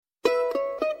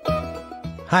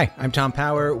Hi, I'm Tom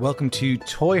Power. Welcome to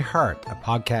Toy Heart, a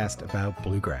podcast about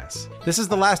bluegrass. This is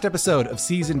the last episode of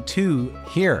Season 2.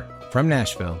 Here from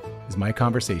Nashville is my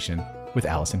conversation with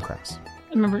Alison Krauss.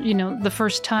 I remember, the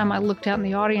first time I looked out in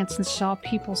the audience and saw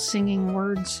people singing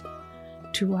words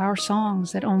to our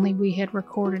songs that only we had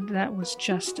recorded. That was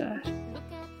just a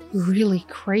really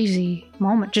crazy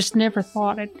moment. Just never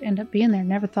thought it'd end up being there.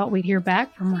 Never thought we'd hear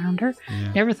back from Rounder.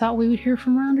 Yeah. Never thought we would hear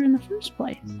from Rounder in the first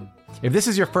place. If this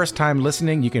is your first time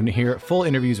listening, you can hear full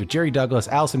interviews with Jerry Douglas,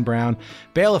 Alison Brown,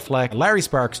 Bela Fleck, Larry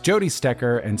Sparks, Jody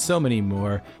Stecker, and so many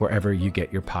more wherever you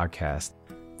get your podcast.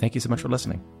 Thank you so much for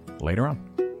listening. Later on.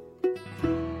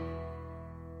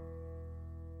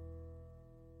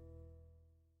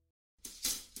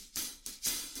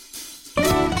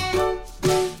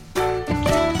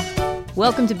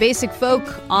 Welcome to Basic Folk,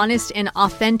 honest and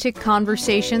authentic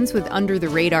conversations with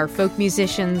under-the-radar folk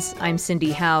musicians. I'm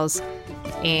Cindy Howes,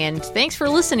 and thanks for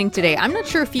listening today. I'm not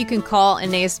sure if you can call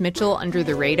Anais Mitchell under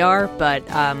the radar, but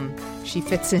she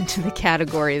fits into the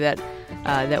category that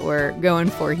we're going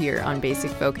for here on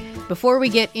Basic Folk. Before we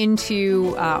get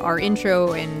into our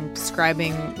intro and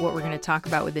describing what we're going to talk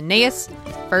about with Anais,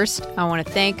 first, I want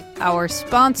to thank our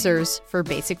sponsors for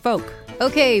Basic Folk.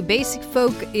 Okay, Basic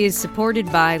Folk is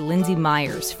supported by Lindsay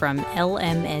Myers from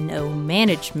LMNO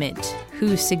Management,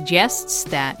 who suggests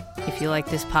that if you like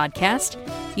this podcast,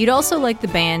 you'd also like the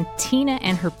band Tina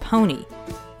and Her Pony.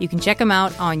 You can check them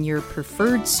out on your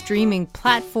preferred streaming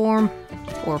platform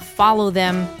or follow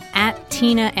them at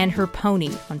Tina and Her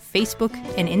Pony on Facebook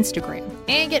and Instagram.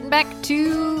 And getting back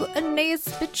to Anais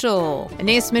Mitchell.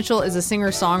 Anais Mitchell is a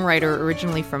singer-songwriter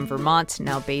originally from Vermont,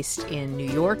 now based in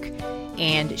New York.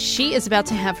 And she is about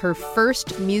to have her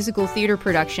first musical theater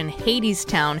production,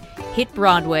 Hadestown, hit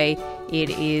Broadway. It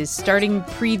is starting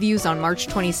previews on March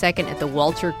 22nd at the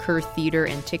Walter Kerr Theater,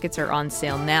 and tickets are on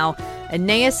sale now.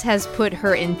 Anais has put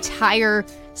her entire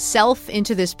self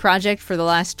into this project for the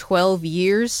last 12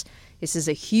 years. This is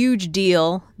a huge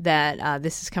deal that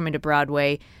this is coming to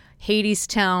Broadway.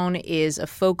 Hadestown is a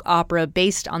folk opera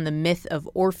based on the myth of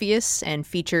Orpheus and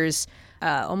features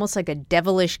almost like a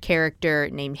devilish character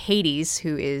named Hades,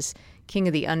 who is king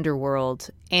of the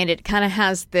underworld. And it kind of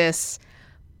has this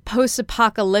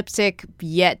post-apocalyptic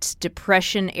yet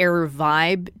depression-era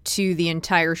vibe to the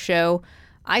entire show.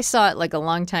 I saw it like a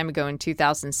long time ago in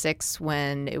 2006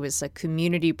 when it was a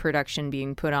community production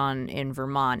being put on in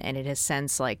Vermont, and it has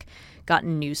since like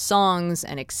gotten new songs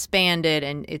and expanded,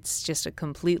 and it's just a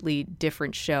completely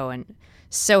different show, and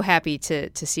so happy to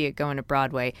see it going to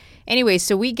Broadway. Anyway,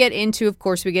 so we get into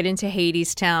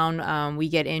Hadestown. We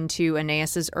get into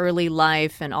Anais's early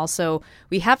life, and also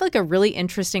we have like a really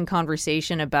interesting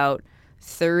conversation about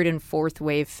third and fourth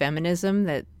wave feminism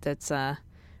that's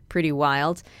pretty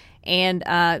wild. And,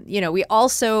 we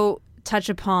also touch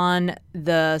upon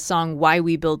the song Why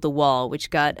We Build the Wall, which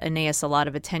got Anais a lot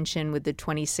of attention with the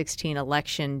 2016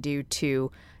 election due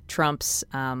to Trump's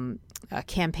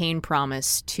campaign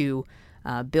promise to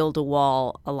build a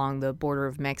wall along the border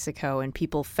of Mexico. And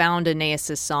people found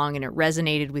Anais's song, and it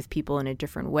resonated with people in a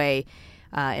different way,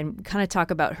 and kind of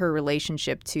talk about her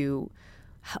relationship to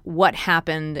what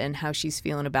happened and how she's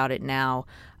feeling about it now.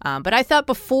 But I thought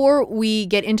before we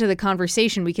get into the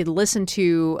conversation, we could listen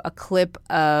to a clip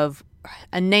of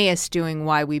Anais doing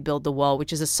Why We Build the Wall,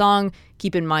 which is a song,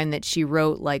 keep in mind, that she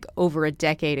wrote like over a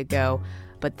decade ago.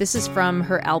 But this is from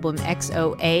her album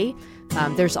XOA.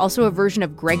 There's also a version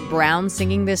of Greg Brown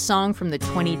singing this song from the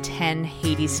 2010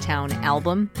 Hadestown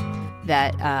album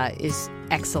that is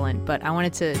excellent. But I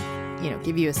wanted to,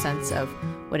 give you a sense of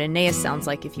what Anais sounds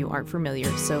like if you aren't familiar.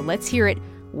 So let's hear it,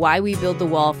 Why We Build the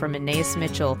Wall from Anais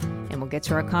Mitchell, and we'll get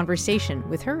to our conversation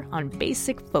with her on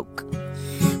Basic Folk.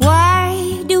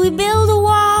 Why do we build a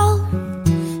wall?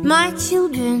 My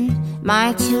children,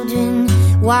 why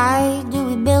do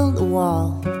we build a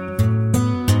wall?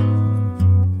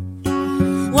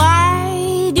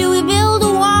 Why do we build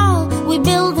a wall? We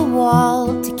build a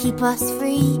wall to keep us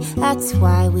free. That's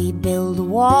why we build a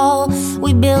wall.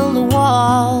 We build a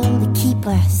wall to keep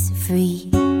us free.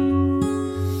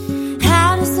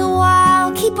 How does the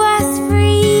wall keep us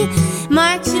free?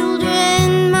 My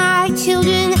children,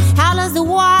 how does the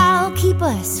wall keep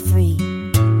us free?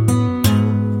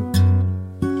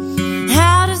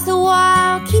 How does the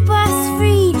wall keep us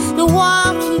free? The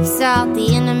wall keeps out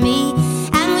the enemy,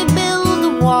 and we build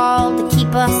a wall to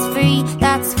keep us free.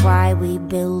 That's why we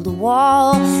build a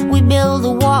wall. We build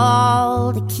a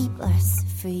wall to keep us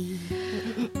free.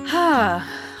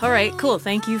 All right, cool.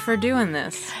 Thank you for doing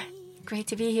this. Great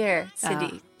to be here,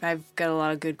 Cindy. I've got a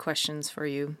lot of good questions for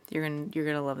you. You're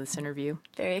gonna love this interview.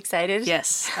 Very excited.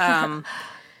 Yes. I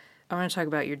want to talk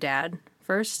about your dad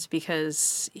first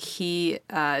because he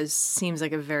seems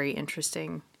like a very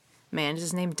interesting man. Is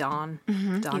his name Don?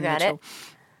 Mm-hmm. Don You got Mitchell.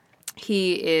 it.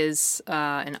 He is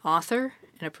an author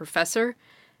and a professor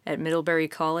at Middlebury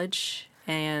College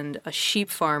and a sheep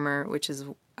farmer, which is,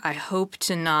 I hope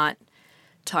to not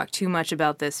talk too much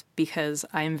about this because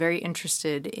I am very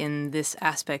interested in this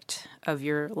aspect of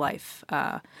your life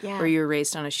where you were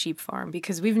raised on a sheep farm,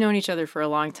 because we've known each other for a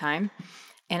long time.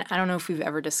 And I don't know if we've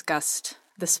ever discussed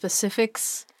the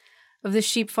specifics of the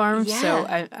sheep farm. Yeah.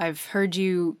 So I've heard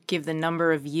you give the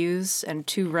number of ewes and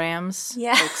 2 rams,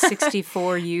 Yeah. like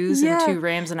 64 ewes Yeah. and 2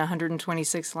 rams and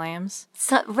 126 lambs.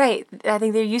 So, right. I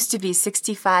think there used to be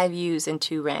 65 ewes and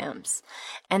 2 rams.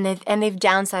 And they've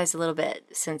downsized a little bit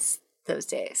since those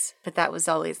days. But that was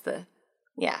always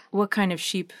yeah. What kind of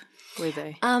sheep were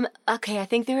they? Okay, I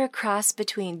think they're a cross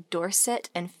between Dorset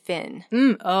and Finn.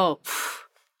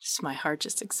 Just my heart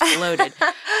just exploded.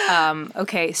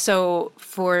 Okay, so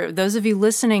for those of you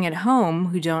listening at home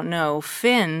who don't know,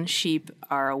 Finn sheep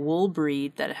are a wool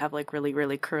breed that have like really,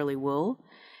 really curly wool.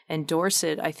 And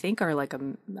Dorset, I think, are like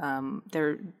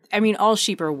all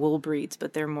sheep are wool breeds,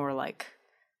 but they're more like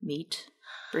meat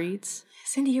breeds.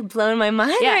 Cindy, you're blowing my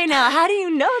mind Yeah. right now. How do you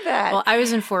know that? Well, I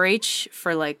was in 4-H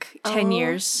for like 10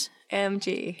 years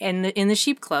MG. in the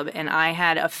sheep club, and I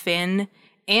had a Finn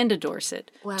and a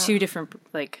Dorset, Wow. 2 different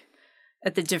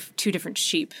two different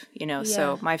sheep,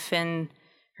 So Yeah. my Finn,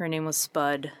 her name was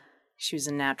Spud. She was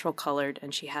a natural colored,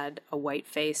 and she had a white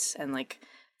face and like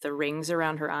the rings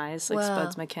around her eyes, like Wow.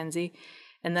 Spud's Mackenzie.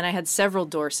 And then I had several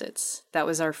Dorsets. That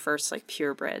was our first like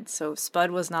purebred. So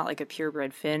Spud was not like a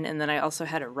purebred Finn. And then I also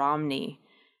had a Romney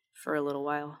for a little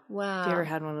while. Wow. Have you ever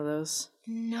had one of those?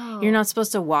 No. You're not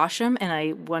supposed to wash them, and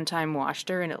I one time washed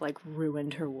her, and it like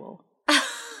ruined her wool.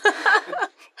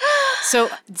 So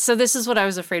this is what I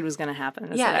was afraid was going to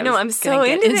happen. Yeah, no, I'm so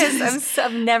into this.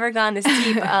 I've never gone this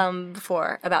deep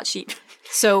before about sheep.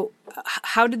 So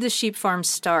how did the sheep farm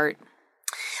start?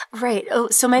 Right. Oh,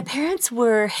 so my parents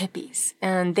were hippies,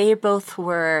 and they both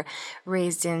were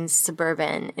raised in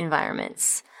suburban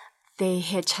environments. They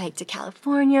hitchhiked to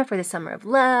California for the Summer of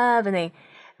Love, and they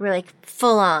were like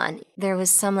full on. There was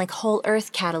some like Whole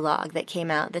Earth catalog that came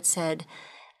out that said,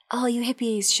 "Oh, you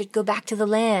hippies should go back to the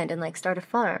land and like start a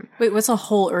farm." Wait, what's a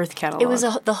Whole Earth catalog? It was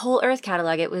the Whole Earth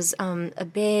catalog. It was a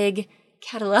big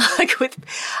catalog with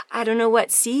I don't know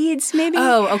what seeds maybe.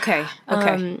 Oh, okay.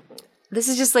 Okay. This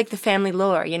is just like the family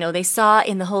lore. They saw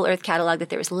in the Whole Earth catalog that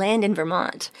there was land in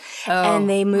Vermont. And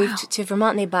they moved to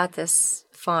Vermont and they bought this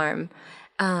farm.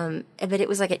 But it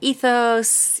was like an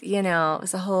ethos, it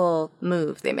was a whole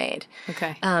move they made.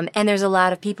 Okay. And there's a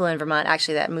lot of people in Vermont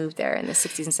actually that moved there in the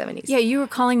 60s and 70s. Yeah, you were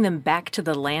calling them Back to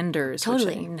the Landers,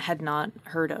 Totally. which I had not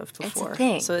heard of before. It's a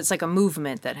thing. So it's like a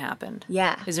movement that happened.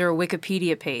 Yeah. Is there a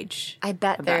Wikipedia page? I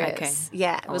bet there is. Okay.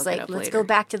 Yeah, it I'll was look it like, up let's later. go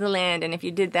back to the land. And if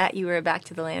you did that, you were a back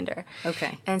to the lander.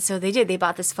 Okay. And so they did. They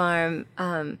bought this farm.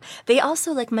 They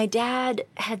also, like, my dad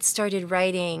had started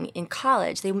writing in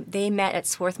college. They met at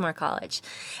Swarthmore College.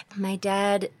 My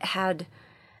dad had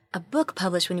a book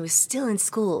published when he was still in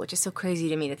school, which is so crazy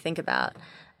to me to think about.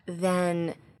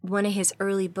 Then one of his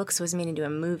early books was made into a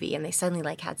movie, and they suddenly,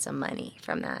 like, had some money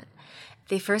from that.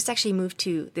 They first actually moved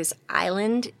to this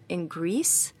island in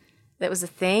Greece. That was a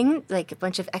thing. Like, a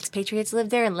bunch of expatriates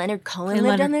lived there, and Leonard Cohen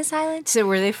lived on this island. So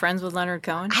were they friends with Leonard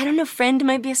Cohen? I don't know, friend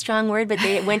might be a strong word, but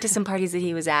they went to some parties that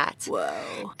he was at.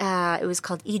 Whoa. It was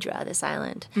called Idra, this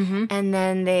island. Mm-hmm. And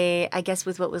then they, I guess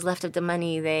with what was left of the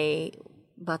money, they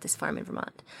bought this farm in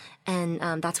Vermont. And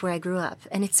that's where I grew up.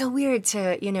 And it's so weird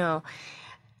to,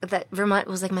 that Vermont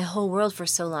was like my whole world for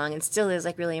so long and still is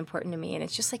like really important to me. And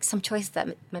it's just like some choice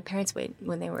that my parents made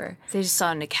when they were They just saw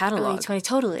it in a early catalog. 20s.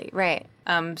 Totally, right.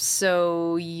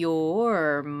 So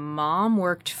your mom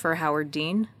worked for Howard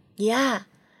Dean? Yeah.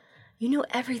 You know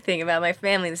everything about my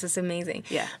family. This is amazing.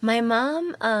 Yeah. My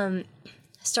mom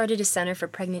started a center for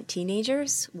pregnant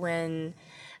teenagers when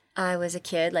I was a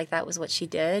kid. Like, that was what she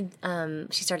did.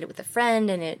 She started with a friend,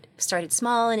 and it started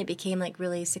small, and it became, like,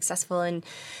 really successful. And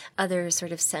other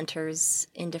sort of centers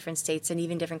in different states and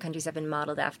even different countries have been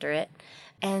modeled after it.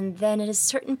 And then at a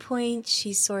certain point,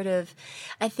 she sort of,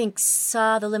 I think,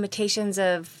 saw the limitations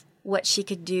of what she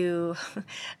could do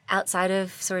outside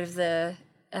of sort of the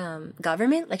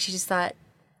government. Like, she just thought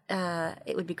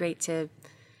it would be great to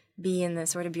be in the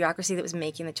sort of bureaucracy that was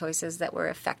making the choices that were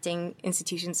affecting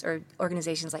institutions or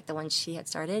organizations like the ones she had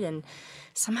started. And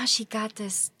somehow she got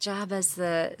this job as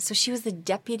so she was the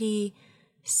deputy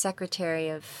secretary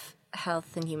of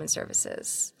Health and Human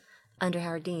Services under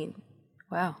Howard Dean.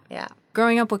 Wow. Yeah.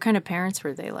 Growing up, what kind of parents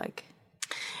were they like?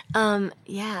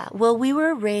 Yeah. Well, we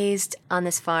were raised on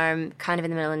this farm kind of in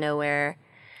the middle of nowhere.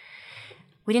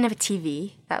 We didn't have a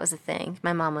TV. That was the thing.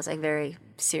 My mom was like very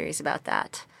serious about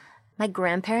that. My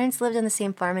grandparents lived on the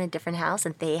same farm in a different house,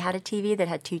 and they had a TV that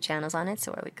had 2 channels on it,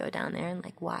 so I would go down there and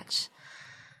like watch.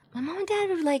 My mom and dad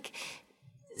were like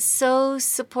so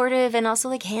supportive and also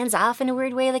like hands off in a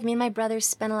weird way. Like me and my brother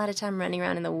spent a lot of time running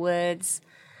around in the woods.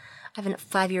 I have a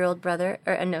 5-year-old brother,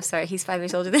 he's 5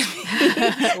 years older than me.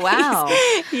 Wow.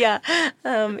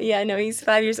 He's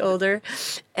 5 years older,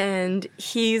 and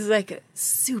he's like a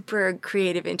super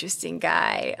creative, interesting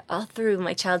guy. All through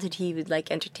my childhood, he would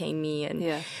like entertain me,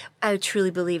 and I truly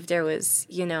believe there was,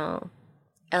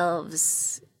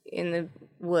 elves in the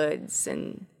woods,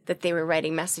 and that they were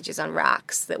writing messages on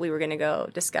rocks that we were going to go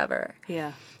discover.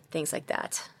 Yeah. Things like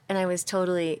that. And I was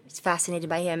totally fascinated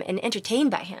by him and entertained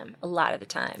by him a lot of the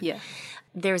time. Yeah.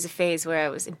 There was a phase where I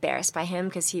was embarrassed by him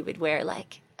because he would wear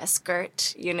like a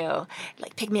skirt,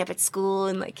 like pick me up at school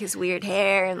and like his weird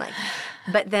hair and like.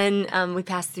 But then we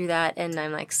passed through that, and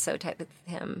I'm like so tight with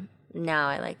him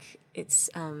now. It's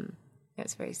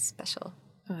very special.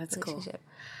 Oh, that's cool.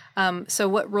 relationship. So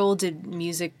what role did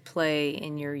music play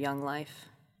in your young life?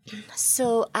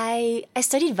 So I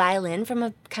studied violin from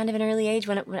a kind of an early age.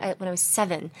 When I was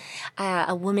 7,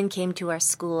 a woman came to our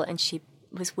school, and she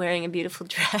was wearing a beautiful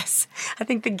dress. I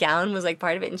think the gown was like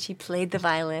part of it, and she played the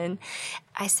violin.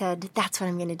 I said, that's what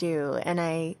I'm going to do. And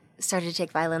I started to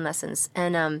take violin lessons.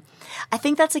 And I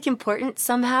think that's like important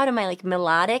somehow to my like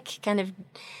melodic kind of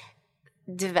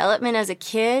development as a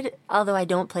kid, although I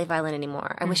don't play violin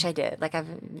anymore. I wish I did. Like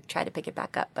I've tried to pick it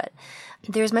back up, but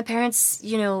there's my parents,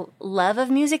 love of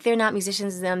music. They're not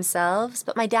musicians themselves,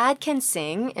 but my dad can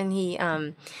sing, and he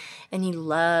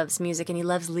loves music, and he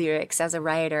loves lyrics as a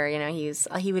writer.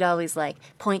 He would always like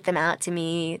point them out to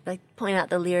me, like point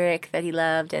out the lyric that he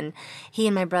loved, and he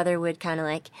and my brother would kind of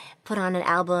like put on an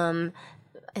album,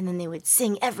 and then they would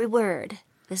sing every word.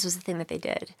 This was the thing that they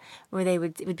did, where it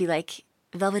would be like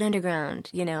Velvet Underground,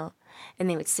 and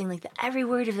they would sing like every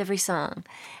word of every song.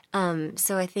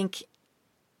 So I think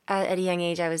at a young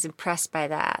age I was impressed by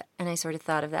that, and I sort of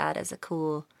thought of that as a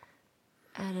cool.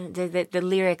 The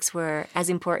lyrics were as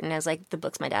important as like the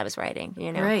books my dad was writing,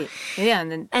 Right. Yeah,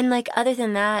 and like other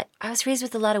than that, I was raised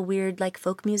with a lot of weird like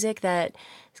folk music that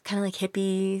kind of like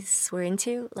hippies were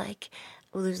into, like.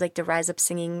 Well, there's like the Rise Up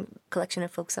Singing collection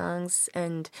of folk songs,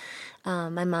 and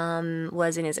my mom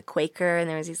was and is a Quaker, and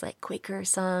there was these like Quaker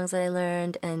songs that I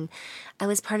learned, and I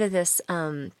was part of this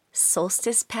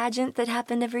solstice pageant that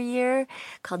happened every year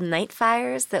called Night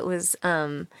Fires. That was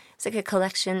it's like a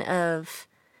collection of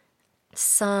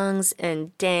songs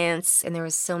and dance, and there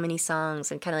was so many songs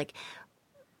and kind of like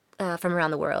from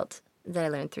around the world that I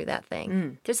learned through that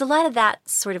thing. There's a lot of that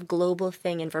sort of global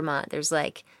thing in Vermont. There's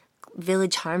like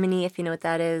Village Harmony, if you know what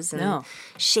that is, and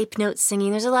shape note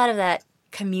singing. There's a lot of that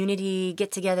community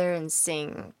get together and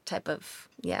sing type of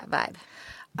vibe.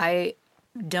 I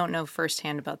don't know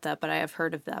firsthand about that, but I have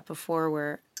heard of that before,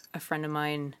 where a friend of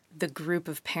mine, the group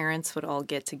of parents would all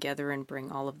get together and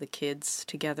bring all of the kids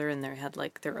together, and they had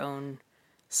like their own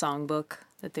songbook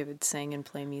that they would sing and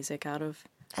play music out of.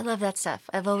 I love that stuff.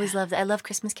 I've always loved it. I love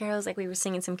Christmas carols. Like we were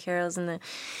singing some carols in the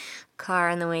car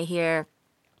on the way here.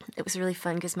 It was really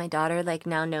fun because my daughter like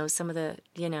now knows some of the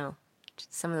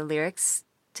lyrics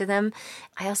to them.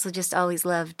 I also just always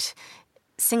loved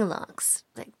sing-alongs,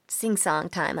 like sing-song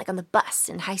time, like on the bus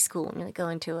in high school when you're like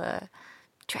going to a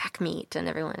track meet and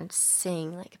everyone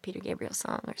sing like a Peter Gabriel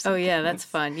song or something. Oh yeah, that's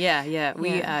fun. Yeah.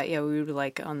 We would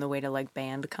like on the way to like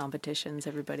band competitions,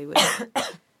 everybody would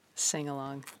sing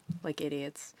along like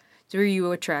idiots. Were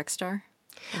you a track star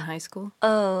in high school?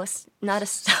 Oh, not a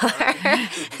star.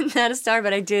 Not a star,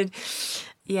 but I did.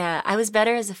 Yeah, I was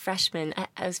better as a freshman.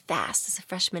 I was fast as a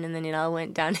freshman, and then it all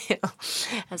went downhill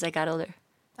as I got older.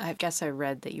 I guess I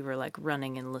read that you were like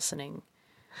running and listening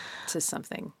to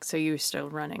something, so you were still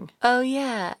running. Oh,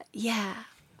 yeah,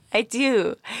 I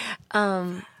do.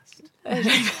 I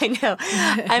know.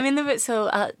 I'm in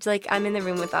the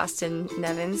room with Austin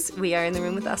Nevins. We are in the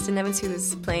room with Austin Nevins, who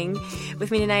is playing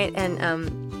with me tonight, and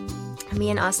me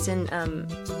and Austin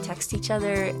text each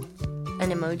other an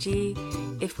emoji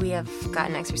if we have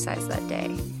gotten exercise that day.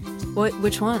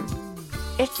 Which one?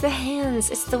 It's the hands.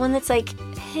 It's the one that's like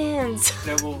hands.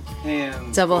 Double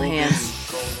hands. Double golden,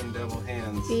 hands. Golden double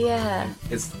hands. Yeah.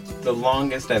 It's the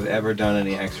longest I've ever done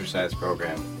any exercise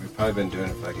program. We've probably been doing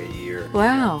it for like a year.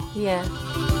 Wow. Yeah.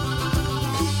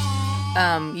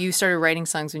 You started writing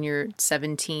songs when you were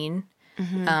 17.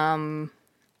 Mm-hmm.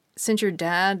 Since your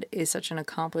dad is such an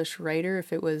accomplished writer,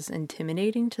 if it was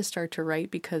intimidating to start to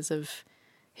write because of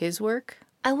his work?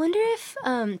 I wonder if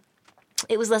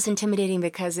it was less intimidating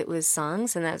because it was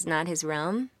songs and that was not his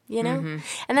realm, you know?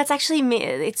 And that's actually,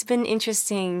 it's been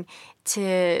interesting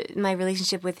to my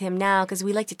relationship with him now, because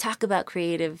we like to talk about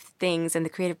creative things and the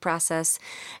creative process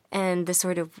and the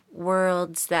sort of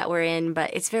worlds that we're in,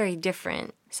 but it's very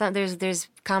different. So there's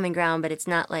common ground, but it's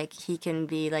not like he can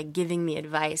be like giving me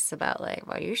advice about like,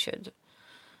 well, you should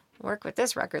work with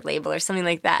this record label or something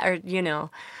like that, or, you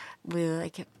know, we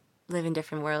like live in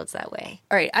different worlds that way.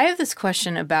 All right, I have this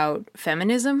question about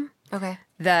feminism. Okay.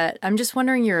 That I'm just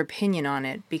wondering your opinion on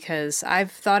it, because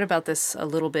I've thought about this a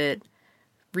little bit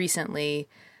recently.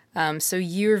 So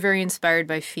you're very inspired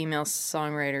by female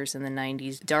songwriters in the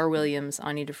 90s. Dar Williams,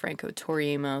 Ani DeFranco, Tori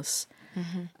Amos.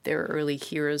 They were early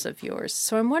heroes of yours.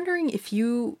 So I'm wondering if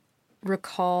you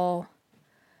recall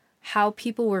how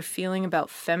people were feeling about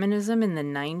feminism in the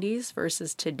 90s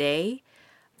versus today.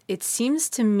 It seems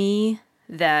to me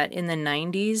that in the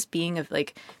 90s,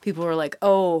 people were like,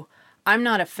 oh, I'm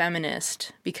not a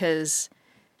feminist, because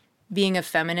being a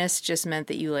feminist just meant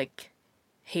that you like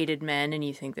hated men and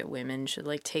you think that women should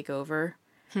like take over,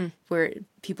 where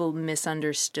people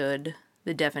misunderstood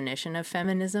the definition of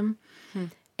feminism.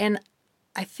 And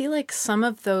I feel like some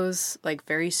of those like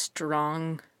very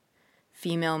strong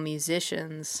female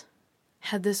musicians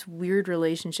had this weird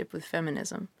relationship with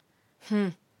feminism.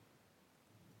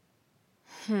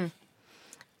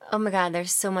 Oh my God,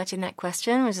 there's so much in that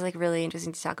question, which is like really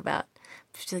interesting to talk about.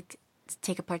 To like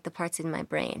take apart the parts in my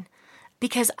brain.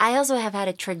 Because I also have had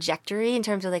a trajectory in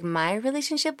terms of like my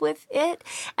relationship with it.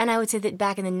 And I would say that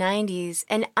back in the 90s,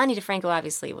 and Ani DeFranco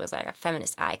obviously was like a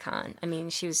feminist icon. I mean,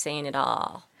 she was saying it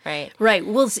all, right? Right.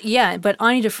 Well, yeah, but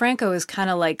Ani DeFranco is kind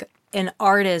of like an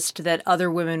artist that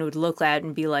other women would look at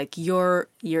and be like, you're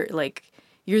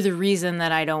the reason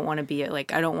that I don't want to be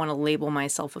like, I don't want to label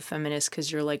myself a feminist because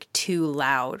you're like too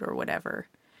loud or whatever.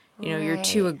 You know, you're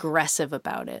too aggressive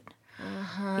about it.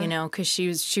 You know, because she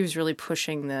was really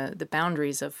pushing the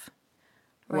boundaries of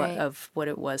what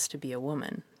it was to be a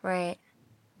woman. Right.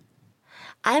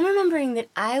 I'm remembering that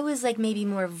I was like maybe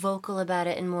more vocal about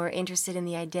it and more interested in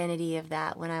the identity of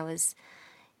that when I was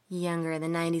younger, in the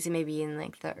 90s and maybe in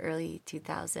like the early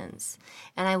 2000s.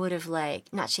 And I would have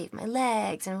like not shaved my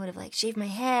legs, and I would have like shaved my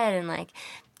head and like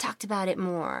talked about it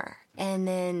more. And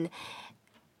then,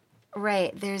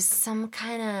 right, there's some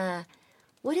kind of,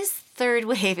 what is third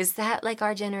wave? Is that like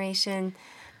our generation?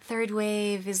 Third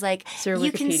wave is like, is there a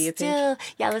you Wikipedia can still,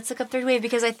 page? Yeah, let's look up third wave,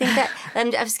 because I think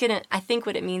that, I think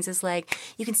what it means is like,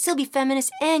 you can still be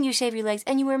feminist and you shave your legs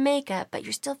and you wear makeup, but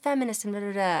you're still feminist and da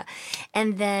da da.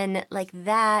 And then like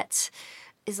that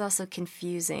is also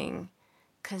confusing,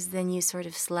 because then you sort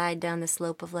of slide down the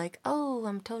slope of like, oh,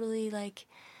 I'm totally like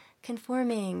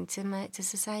conforming to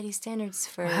society's standards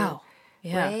for, wow.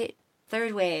 Yeah. Right?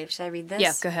 Third wave, should I read this?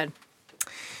 Yeah, go ahead.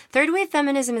 Third wave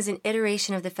feminism is an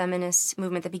iteration of the feminist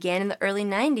movement that began in the early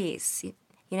 90s,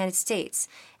 United States,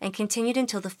 and continued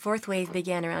until the fourth wave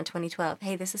began around 2012.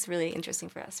 Hey, this is really interesting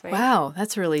for us, right? Wow,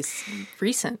 that's really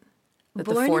recent. That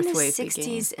Born the fourth in the wave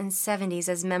 60s began. and 70s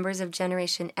as members of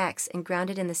Generation X and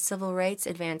grounded in the civil rights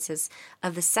advances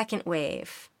of the second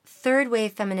wave, third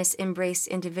wave feminists embraced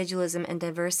individualism and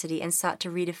diversity and sought to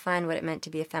redefine what it meant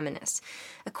to be a feminist.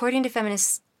 According to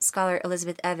feminist scholar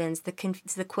Elizabeth Evans,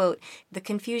 the quote, "The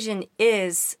confusion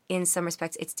is, in some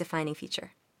respects, its defining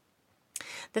feature."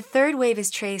 The third wave is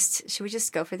traced, should we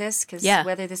just go for this? Because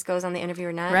whether this goes on the interview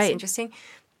or not, it's interesting.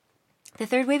 The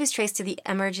third wave is traced to the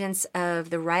emergence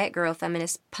of the Riot Grrrl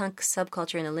feminist punk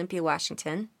subculture in Olympia,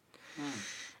 Washington.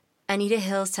 Anita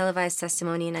Hill's televised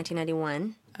testimony in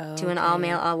 1991 to an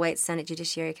all-male, all-white Senate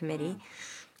Judiciary Committee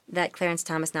that Clarence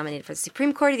Thomas, nominated for the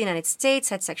Supreme Court of the United States,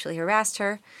 had sexually harassed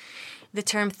her. The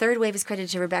term third wave is credited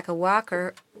to Rebecca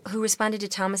Walker, who responded to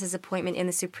Thomas's appointment in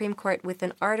the Supreme Court with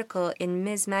an article in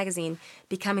Ms. Magazine,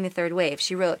 Becoming the Third Wave.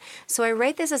 She wrote, "So I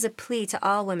write this as a plea to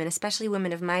all women, especially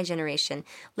women of my generation.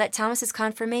 Let Thomas's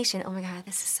confirmation," oh my God,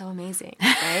 this is so amazing,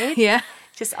 right? Yeah.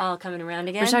 Just all coming around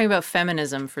again. We're talking about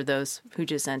feminism for those who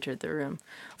just entered the room.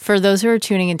 For those who are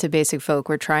tuning into Basic Folk,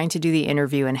 we're trying to do the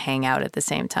interview and hang out at the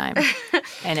same time.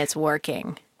 And it's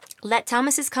working. Let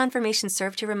Thomas's confirmation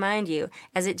serve to remind you,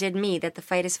 as it did me, that the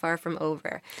fight is far from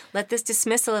over. Let this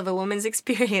dismissal of a woman's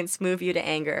experience move you to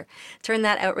anger. Turn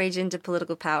that outrage into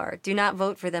political power. Do not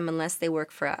vote for them unless they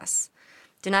work for us.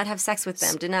 Do not have sex with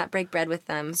them. Do not break bread with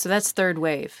them. So that's third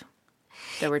wave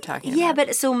that we're talking about. Yeah,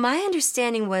 but so my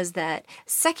understanding was that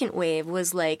second wave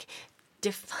was like,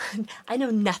 I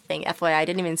know nothing, FYI. I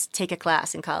didn't even take a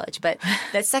class in college. But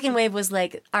that second wave was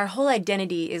like, our whole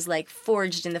identity is like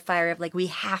forged in the fire of like, we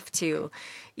have to,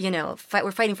 you know, fight.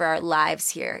 We're fighting for our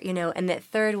lives here, you know. And that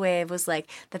third wave was like,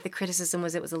 that the criticism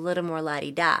was it was a little more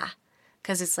la-di-da.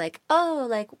 Because it's like, oh,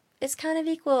 like, it's kind of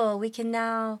equal. We can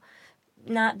now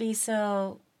not be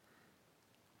so...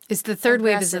 It's the third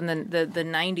wave is aggressive. in the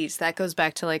 90s. That goes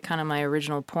back to like kind of my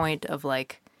original point of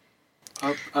like...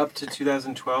 Up to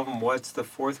 2012, and what's the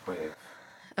fourth wave?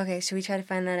 Okay, should we try to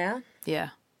find that out? Yeah.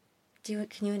 Can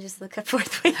you just look up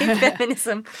fourth wave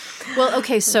feminism? Well,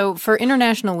 okay, so for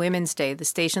International Women's Day, the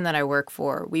station that I work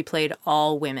for, we played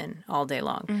all women all day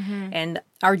long. And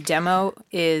our demo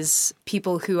is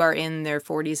people who are in their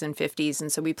 40s and 50s.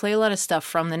 And so we play a lot of stuff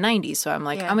from the 90s. So I'm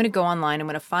like, Yeah. I'm going to go online. I'm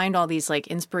going to find all these like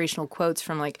inspirational quotes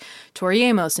from like Tori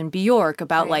Amos and Bjork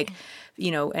about like,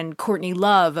 you know, and Courtney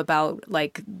Love about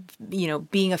like, you know,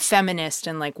 being a feminist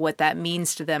and like what that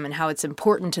means to them and how it's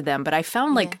important to them. But I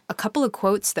found like a couple of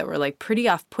quotes that were like pretty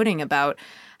off-putting about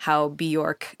how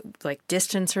Bjork like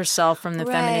distanced herself from the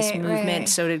feminist Right, movement. right.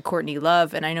 So did Courtney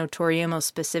Love. And I know Tori Amos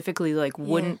specifically like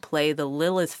wouldn't play the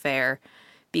Lilith Fair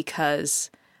because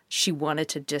she wanted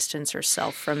to distance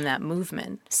herself from that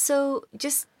movement. So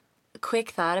just a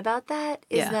quick thought about that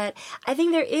is Yeah. that I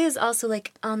think there is also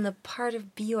like on the part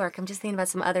of Bjork, I'm just thinking about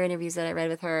some other interviews that I read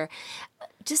with her,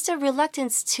 just a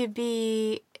reluctance to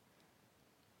be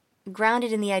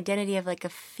grounded in the identity of like a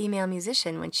female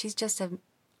musician when she's just an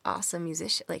awesome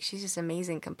musician. Like she's just an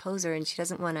amazing composer and she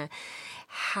doesn't want to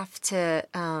have to,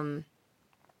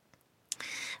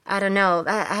 I don't know.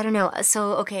 I don't know.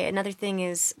 So, okay, another thing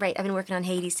is, right, I've been working on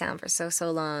Hadestown for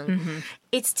so long.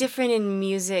 It's different in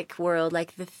music world.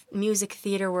 Like the music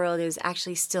theater world is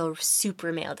actually still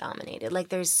super male dominated. Like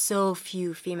there's so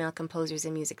few female composers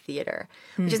in music theater,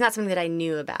 which is not something that I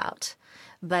knew about,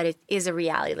 but it is a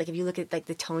reality. Like if you look at like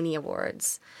the Tony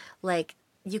Awards, like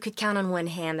you could count on one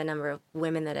hand the number of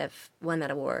women that have won that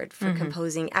award for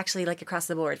composing, actually like across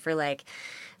the board for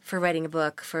writing a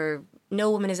book, for no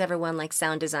woman has ever won like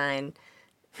sound design.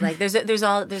 Like there's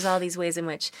all these ways in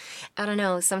which, I don't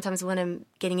know, sometimes when I'm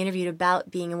getting interviewed about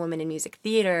being a woman in music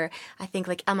theater, I think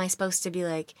like, am I supposed to be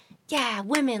like, yeah,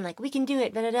 women, like we can do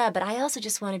it, da da da. But I also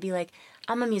just want to be like,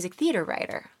 I'm a music theater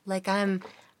writer. Like I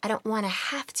don't want to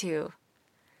have to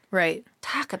Right.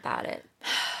 talk about it.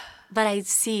 But I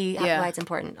see Yeah. why it's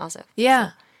important also.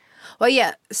 Yeah. Well,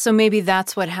 yeah. So maybe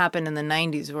that's what happened in the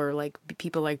 90s where like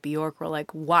people like Bjork were like,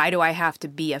 why do I have to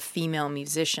be a female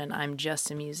musician? I'm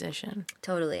just a musician.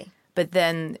 Totally. But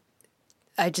then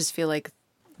I just feel like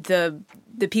the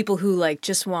people who like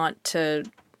just want to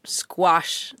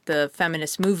squash the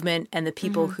feminist movement and the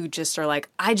people who just are like,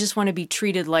 I just want to be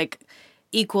treated like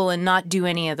equal and not do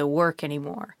any of the work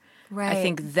anymore. Right. I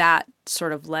think that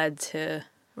sort of led to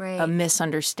Right. a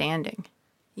misunderstanding.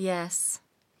 Yes.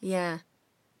 Yeah.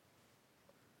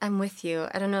 I'm with you.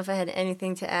 I don't know if I had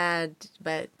anything to add,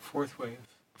 but Fourth wave.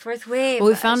 fourth wave. Well,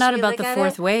 we found should out we about look the at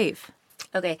fourth it? wave.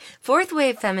 Okay. Fourth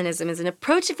wave feminism is an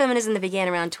approach to feminism that began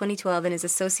around 2012 and is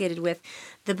associated with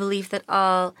the belief that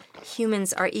all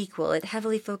humans are equal. It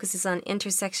heavily focuses on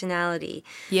intersectionality,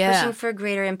 Yeah. pushing for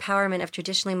greater empowerment of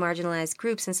traditionally marginalized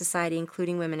groups in society,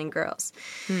 including women and girls.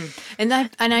 And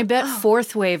I bet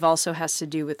fourth wave also has to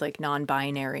do with like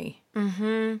non-binary.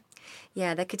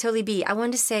 Yeah, that could totally be. I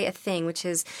wanted to say a thing, which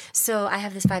is, so I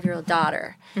have this 5-year-old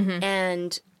daughter,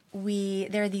 and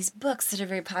there are these books that are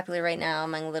very popular right now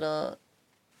among little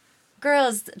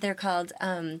girls. They're called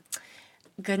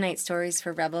Goodnight Stories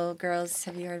for Rebel Girls.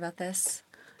 Have you heard about this?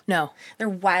 No. They're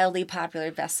wildly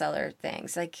popular bestseller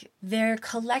things. Like, they're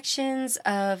collections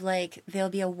of, like, there'll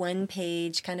be a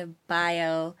one-page kind of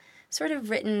bio sort of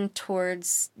written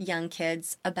towards young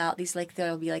kids about these, like,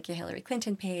 there'll be, like, a Hillary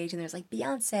Clinton page, and there's, like,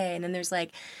 Beyonce, and then there's,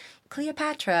 like,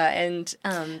 Cleopatra, and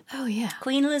Oh, yeah.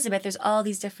 Queen Elizabeth. There's all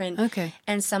these different... Okay.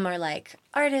 And some are, like,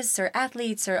 artists or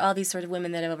athletes or all these sort of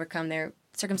women that have overcome their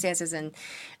circumstances, and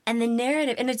the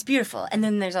narrative, and it's beautiful. And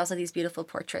then there's also these beautiful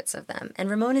portraits of them. And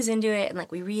Ramona's into it, and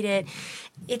like we read it.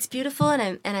 It's beautiful,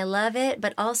 and I love it.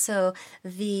 But also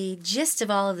the gist of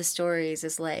all of the stories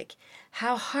is like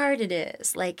how hard it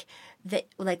is, like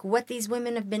what these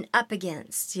women have been up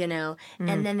against, you know,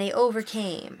 and then they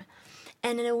overcame.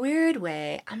 And in a weird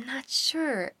way, I'm not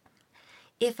sure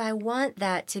if I want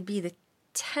that to be the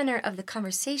tenor of the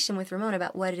conversation with Ramona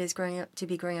about what it is growing up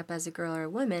as a girl or a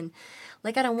woman.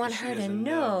 Like, I don't want She her to doesn't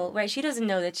know, know. right? She doesn't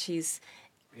know that she's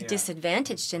Yeah.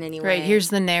 disadvantaged in any way. Right, here's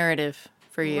the narrative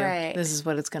for you. Right. This is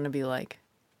what it's going to be like.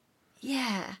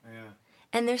 Yeah. Yeah.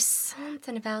 And there's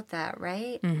something about that,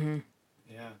 right? Mm-hmm.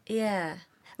 Yeah. Yeah.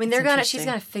 I mean, That's she's interesting.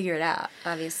 gonna figure it out,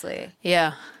 obviously.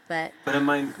 Yeah. But But it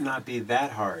might not be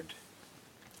that hard.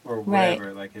 Or Right.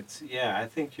 whatever. Like it's I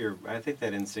think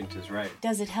that instinct is right.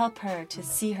 does it help her to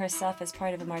see herself as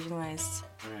part of a marginalized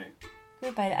Right.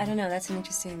 I don't know. That's an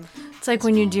interesting. It's like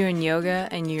when you're doing yoga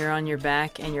and you're on your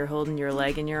back and you're holding your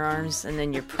leg in your arms, and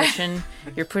then you're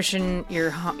pushing your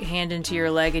hand into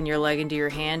your leg and your leg into your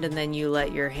hand, and then you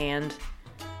let your hand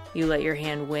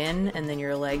win, and then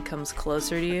your leg comes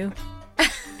closer to you.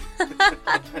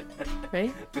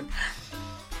 Right?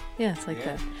 Yeah, it's like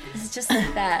that. It's just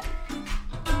like that.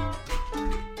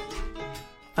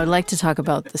 I would like to talk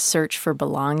about the search for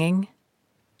belonging.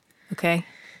 Okay?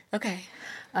 Okay.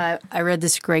 I read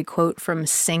this great quote from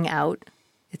Sing Out.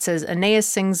 It says, Aeneas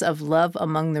sings of love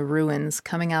among the ruins,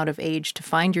 coming out of age to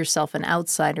find yourself an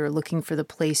outsider looking for the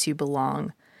place you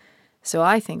belong. So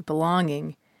I think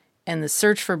belonging and the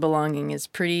search for belonging is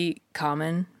pretty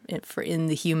common in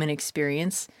the human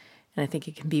experience, and I think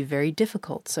it can be very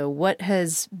difficult. So what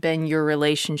has been your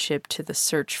relationship to the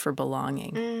search for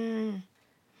belonging?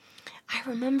 I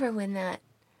remember when that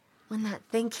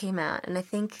thing came out, and I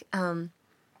think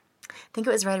it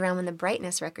was right around when the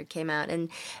Brightness record came out, and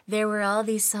there were all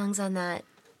these songs on that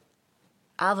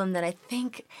album that I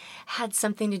think had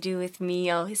something to do with me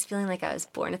always feeling like I was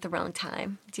born at the wrong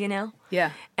time. Do you know?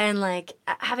 Yeah. And like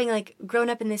having like grown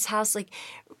up in this house, like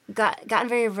gotten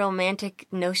very romantic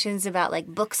notions about like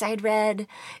books I'd read,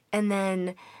 and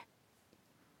then,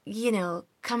 you know,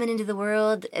 coming into the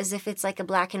world as if it's like a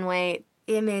black and white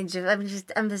image of,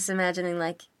 I'm just imagining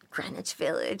like Greenwich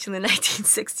Village in the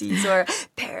 1960s or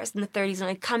Paris in the 30s, and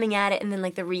like coming at it, and then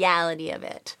like the reality of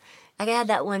it. Like I had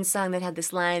that one song that had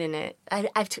this line in it.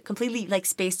 I've completely like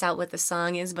spaced out what the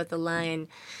song is, but the line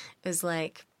is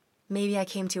like, maybe I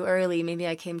came too early, maybe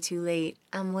I came too late.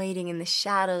 I'm waiting in the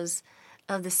shadows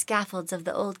of the scaffolds of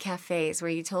the old cafes where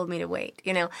you told me to wait,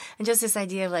 you know? And just this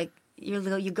idea of like,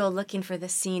 you go looking for the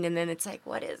scene, and then it's like,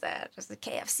 what is that? Just a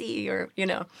KFC, or, you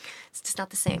know, it's just not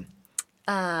the same.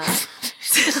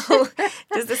 So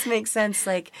does this make sense?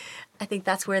 Like, I think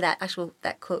that's where that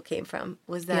quote came from,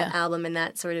 was that album, and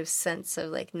that sort of sense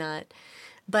of like not.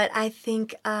 But I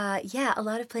think, a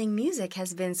lot of playing music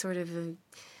has been sort of a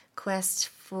quest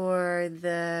for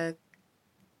the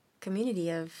community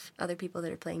of other people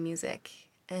that are playing music.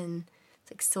 And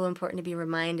it's like so important to be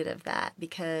reminded of that,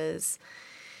 because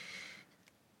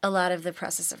a lot of the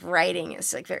process of writing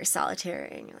is like very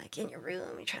solitary, and you're like in your room,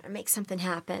 you're trying to make something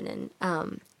happen,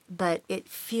 and but it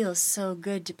feels so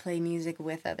good to play music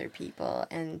with other people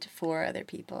and for other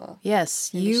people. Yes,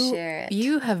 share it.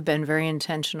 You have been very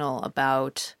intentional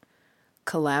about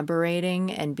collaborating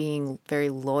and being very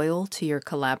loyal to your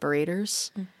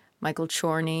collaborators. Michael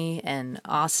Chorney and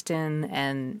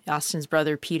Austin's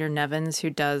brother Peter Nevins, who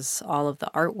does all of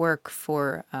the artwork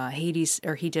for Hades,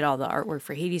 or he did all the artwork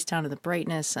for Hadestown and the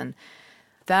Brightness, and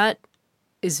that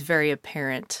is very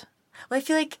apparent. Well, I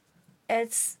feel like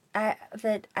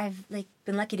that I've like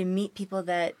been lucky to meet people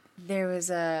that there was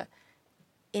a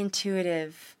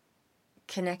intuitive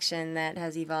connection that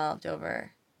has evolved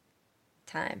over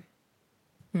time.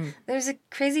 There's a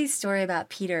crazy story about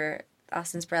Peter,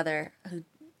 Austin's brother, who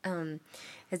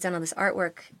has done all this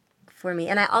artwork for me.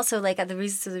 And I also like the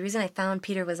reason I found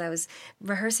Peter was I was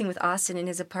rehearsing with Austin in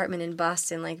his apartment in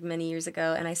Boston like many years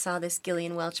ago, and I saw this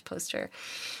Gillian Welch poster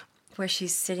where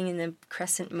she's sitting in the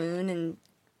crescent moon and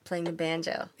playing the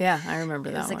banjo. Yeah, I remember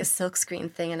that one. It was like a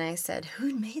silkscreen thing, and I said,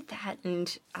 "Who made that?"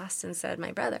 And Austin said,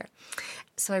 "My brother."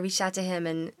 So I reached out to him,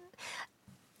 and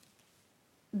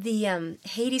the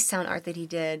Hadestown art that he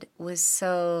did was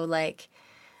so like,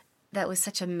 that was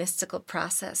such a mystical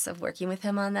process of working with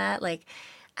him on that. Like,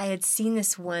 I had seen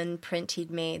this one print he'd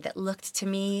made that looked to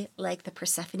me like the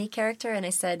Persephone character, and I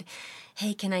said,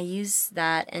 "Hey, can I use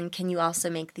that? And can you also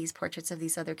make these portraits of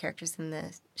these other characters in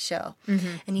the show?"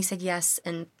 Mm-hmm. And he said yes.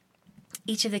 And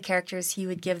each of the characters, he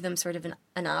would give them sort of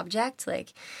an object.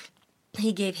 Like,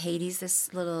 he gave Hades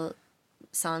this little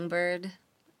songbird,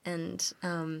 and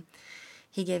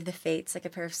he gave the Fates like a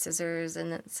pair of scissors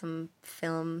and some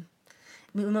film.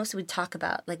 We mostly would talk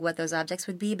about like what those objects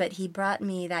would be, but he brought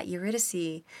me that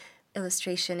Eurydice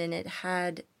illustration,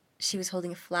 and she was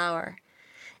holding a flower,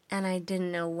 and I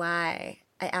didn't know why.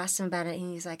 I asked him about it,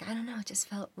 and he's like, "I don't know, it just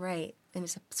felt right." And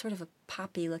it's a sort of a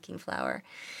poppy-looking flower.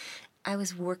 I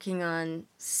was working on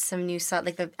some new song,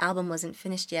 like the album wasn't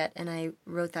finished yet, and I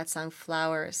wrote that song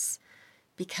 "Flowers"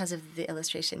 because of the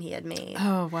illustration he had made.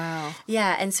 Oh, wow.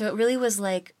 Yeah, and so it really was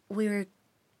like we were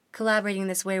collaborating in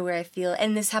this way where I feel,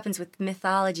 and this happens with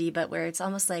mythology, but where it's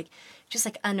almost like just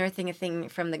like unearthing a thing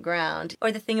from the ground,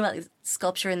 or the thing about like,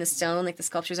 sculpture in the stone, like the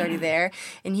sculpture's already there,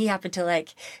 and he happened to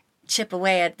like chip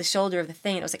away at the shoulder of the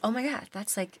thing, and it was like, oh my god,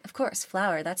 that's like, of course,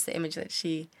 flower, that's the image that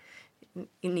she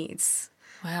needs.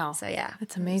 Wow. So yeah,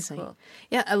 That's amazing. cool.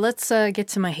 Yeah, let's get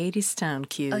to my Hadestown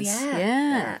cues. Oh, yeah.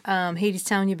 Yeah.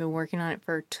 Hadestown, you've been working on it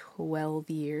for 12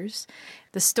 years.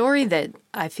 The story that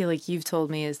I feel like you've told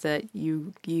me is that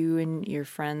you and your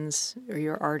friends, or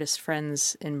your artist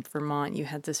friends in Vermont, you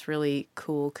had this really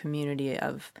cool community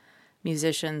of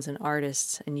musicians and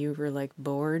artists, and you were like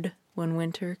bored one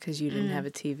winter because you didn't have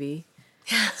a TV.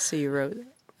 So you wrote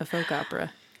a folk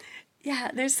opera.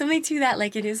 Yeah, there's something to that.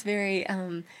 Like, it is very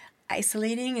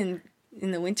isolating, and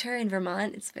in the winter in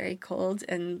Vermont, it's very cold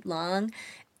and long.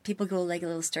 People go like a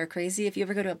little stir crazy. If you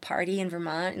ever go to a party in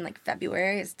Vermont in like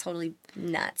February, it's totally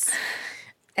nuts.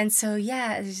 And so,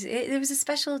 yeah, it was a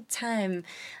special time.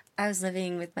 I was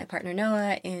living with my partner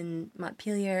Noah in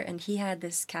Montpelier, and he had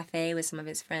this cafe with some of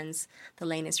his friends, the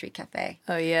Lane Street Cafe.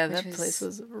 Oh, yeah, that place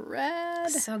was rad.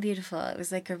 So beautiful. It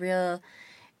was like it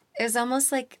was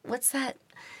almost like, what's that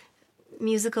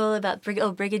musical about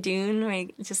Brigadoon, where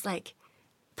it just like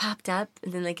popped up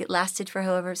and then like it lasted for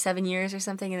however 7 years or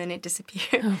something, and then it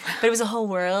disappeared. Oh, wow. But it was a whole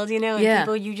world, you know, and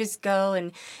people, you just go,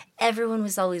 and everyone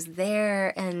was always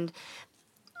there, and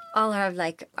all our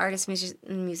like artist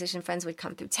musician friends would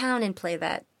come through town and play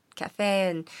that cafe,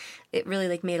 and it really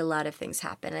like made a lot of things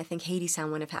happen. I think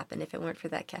Hadestown wouldn't have happened if it weren't for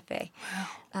that cafe.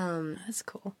 Wow. That's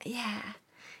cool. Yeah.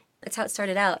 That's how it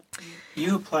started out.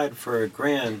 You applied for a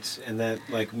grant, and that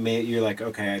like you're like,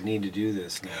 okay, I need to do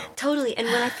this now. Totally. And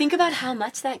when I think about how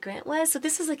much that grant was, so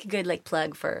this is like a good like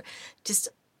plug for just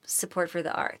support for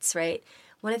the arts, right?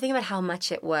 When I think about how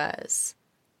much it wasn't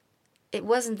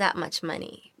that much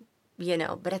money, you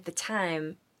know, but at the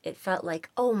time it felt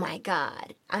like, oh my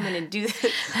God, I'm going to do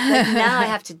this. Like, now I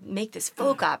have to make this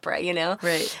folk opera, you know?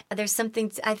 Right. There's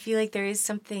something, I feel like there is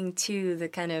something to the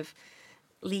kind of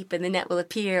leap and the net will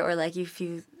appear, or like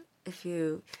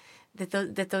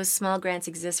that those small grants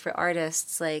exist for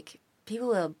artists, like people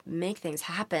will make things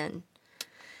happen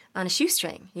on a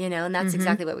shoestring, you know, and that's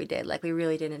exactly what we did. Like, we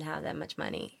really didn't have that much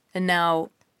money. And now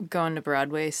going to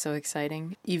Broadway is so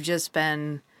exciting. You've just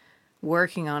been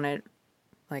working on it,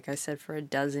 like I said, for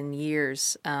 12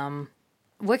 years.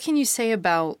 What can you say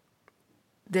about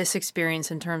this experience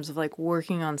in terms of like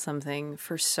working on something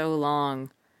for so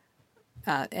long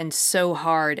and so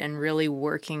hard, and really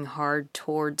working hard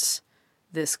towards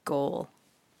this goal?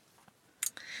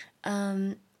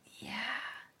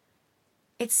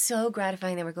 It's so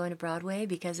gratifying that we're going to Broadway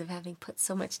because of having put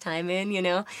so much time in, you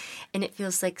know, and it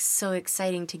feels like so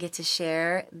exciting to get to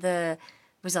share the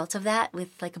results of that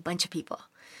with like a bunch of people.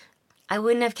 I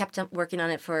wouldn't have kept up working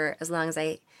on it for as long as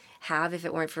I have if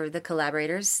it weren't for the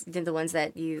collaborators, the ones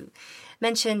that you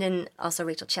mentioned, and also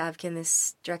Rachel Chavkin,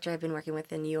 this director I've been working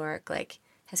with in New York, like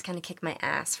has kind of kicked my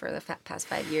ass for the past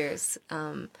 5 years,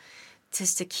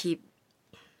 just to keep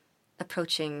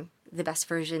approaching the best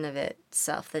version of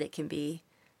itself that it can be.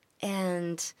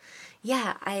 And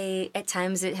yeah, at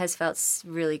times it has felt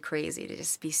really crazy to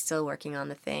just be still working on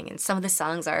the thing. And some of the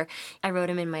songs I wrote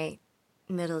them in my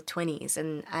middle 20s,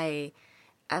 and I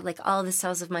like all the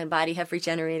cells of my body have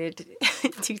regenerated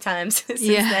 2 times since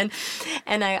then.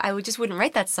 And I just wouldn't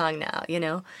write that song now, you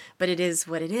know, but it is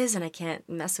what it is, and I can't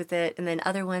mess with it. And then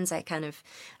other ones I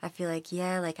feel like,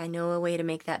 yeah, like I know a way to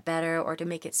make that better, or to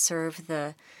make it serve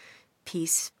the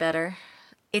piece better.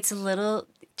 It's a little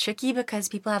tricky because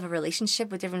people have a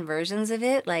relationship with different versions of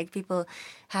it. Like, people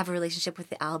have a relationship with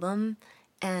the album,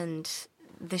 and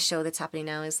the show that's happening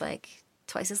now is like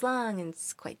twice as long, and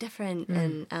it's quite different.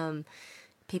 And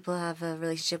people have a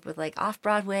relationship with like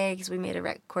Off-Broadway, because we made a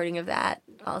recording of that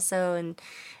also, and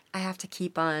I have to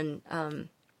keep on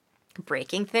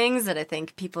breaking things that I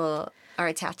think people are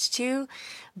attached to,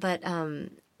 but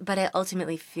I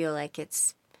ultimately feel like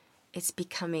it's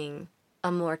becoming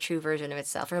a more true version of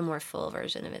itself, or a more full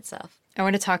version of itself. I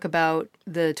want to talk about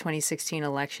the 2016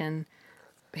 election.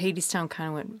 Hadestown kind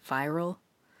of went viral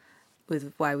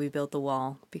with Why We Built the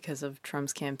Wall because of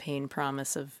Trump's campaign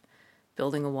promise of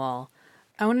building a wall.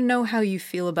 I want to know how you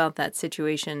feel about that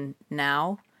situation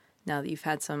now that you've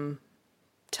had some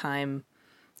time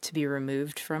to be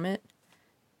removed from it.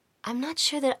 I'm not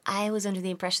sure that I was under the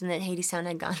impression that Hadestown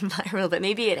had gone viral, but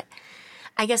maybe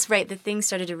I guess, right, the thing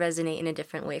started to resonate in a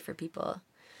different way for people.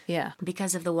 Yeah.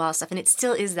 Because of the wall stuff. And it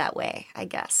still is that way, I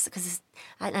guess.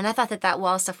 And I thought that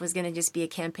wall stuff was going to just be a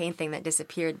campaign thing that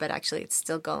disappeared, but actually it's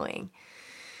still going.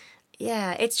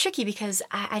 Yeah, it's tricky because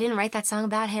I didn't write that song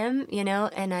about him, you know,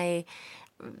 and I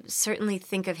certainly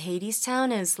think of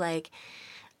Hadestown as, like,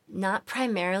 not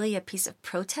primarily a piece of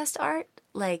protest art.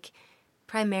 Like,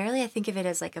 primarily I think of it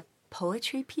as, like, a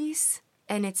poetry piece.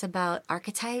 And it's about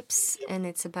archetypes, and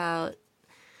it's about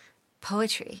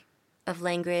poetry, of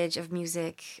language, of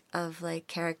music, of like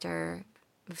character,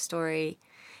 of story.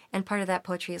 And part of that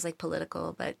poetry is like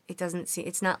political, but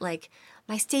it's not like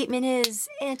my statement is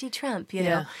anti-Trump, you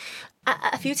know?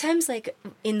 A few times, like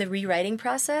in the rewriting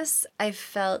process, I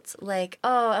felt like,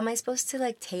 oh, am I supposed to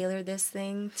like tailor this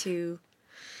thing to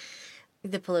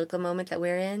the political moment that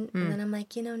we're in? And then I'm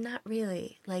like, not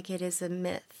really. Like, it is a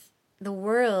myth. The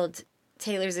world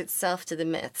tailors itself to the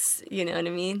myths, you know what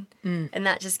I mean? And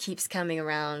that just keeps coming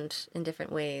around in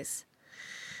different ways.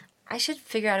 I should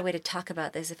figure out a way to talk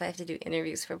about this if I have to do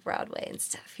interviews for Broadway and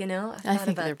stuff, I've thought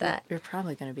about that. You're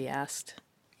probably going to be asked.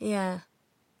 Yeah.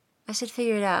 I should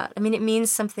figure it out. I mean, it means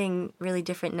something really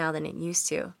different now than it used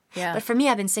to. Yeah. But for me,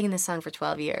 I've been singing this song for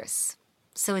 12 years.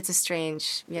 So it's a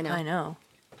strange, I know.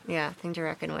 Yeah, thing to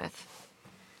reckon with.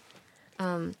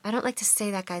 I don't like to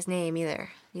say that guy's name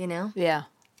either, Yeah.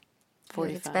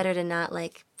 45. It's better to not,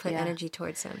 like, put energy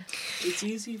towards him. It's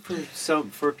easy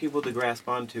for people to grasp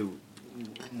onto,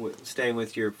 staying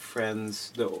with your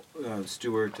friends,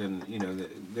 Stuart and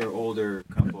their older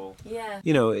couple. Yeah.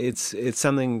 It's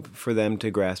something for them to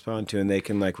grasp onto, and they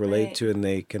can like relate to it, and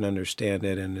they can understand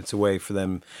it, and it's a way for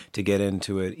them to get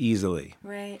into it easily.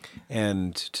 Right.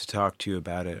 And to talk to you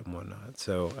about it and whatnot.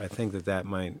 So I think that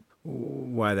might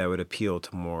why that would appeal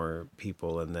to more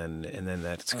people, and then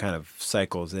that kind of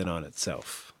cycles in on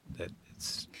itself. That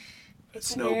it's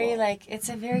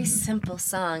a very simple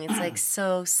song. It's like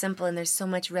so simple, and there's so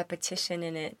much repetition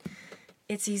in it.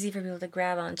 It's easy for people to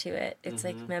grab onto it. It's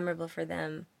like memorable for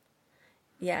them.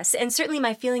 Yes, and certainly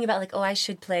my feeling about like, oh, I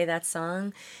should play that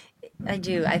song. I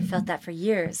do. I've felt that for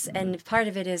years, and part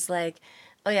of it is like,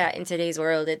 oh yeah, in today's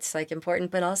world, it's like important,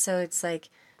 but also it's like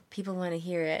people want to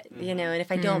hear it, and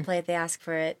if I don't play it, they ask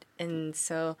for it, and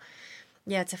so.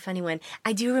 Yeah, it's a funny one.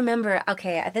 I do remember,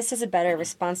 okay, this is a better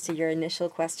response to your initial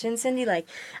question, Cindy. Like,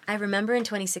 I remember in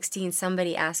 2016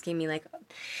 somebody asking me, like,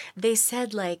 they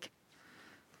said, like,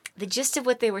 the gist of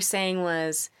what they were saying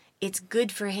was, it's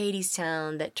good for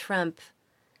Hadestown that Trump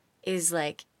is,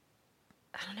 like,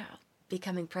 I don't know,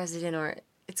 becoming president, or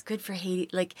it's good for Haiti.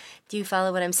 Like, do you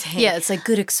follow what I'm saying? Yeah, it's like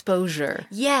good exposure.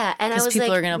 Yeah, and I was people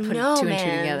like, are going to put no, two and man,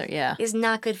 two together. Yeah, it's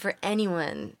not good for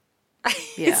anyone.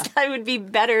 Yeah. It would be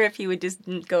better if he would just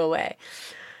go away.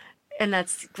 And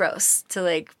that's gross to,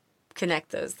 like,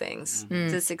 connect those things.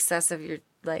 The success of your,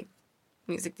 like,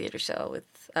 music theater show with,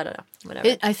 I don't know,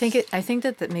 whatever. I think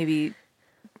that maybe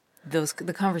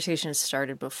the conversation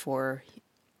started before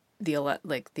the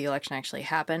election actually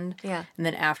happened. Yeah. And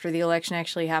then after the election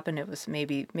actually happened, it was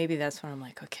maybe that's when I'm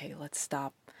like, okay, let's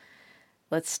stop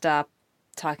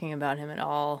talking about him at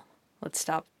all. Let's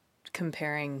stop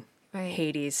comparing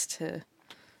Hades to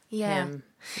him,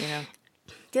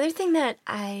 The other thing that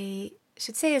I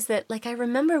should say is that, like, I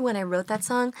remember when I wrote that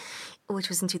song, which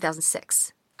was in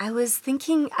 2006, I was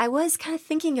kind of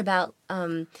thinking about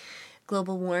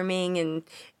global warming and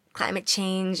climate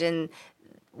change, and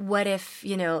what if,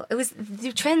 it was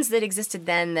the trends that existed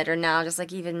then that are now just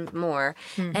like even more,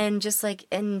 and just like,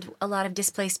 and a lot of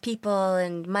displaced people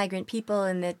and migrant people,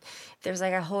 and that there's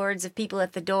like a hordes of people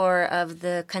at the door of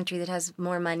the country that has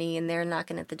more money, and they're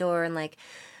knocking at the door, and like,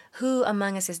 who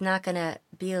among us is not going to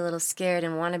be a little scared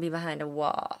and want to be behind a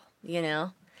wall,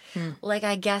 Like,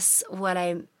 I guess what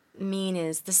I mean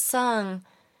is the song,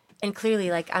 and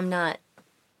clearly, like, I'm not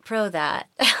pro that,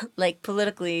 like,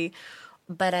 politically,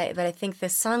 but I think the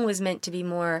song was meant to be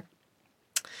more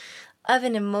of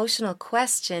an emotional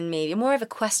question, maybe more of a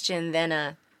question than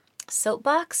a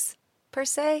soapbox per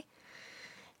se.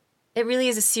 It really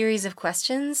is a series of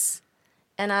questions,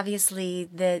 and obviously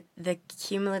the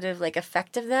cumulative like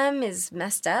effect of them is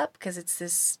messed up because it's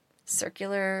this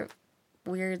circular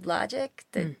weird logic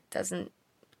that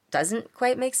doesn't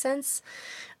quite make sense.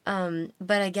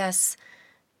 But I guess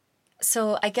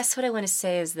what I want to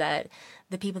say is that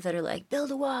the people that are like, build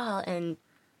a wall, and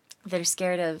that are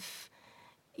scared of,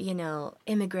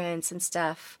 immigrants and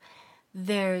stuff,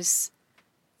 there's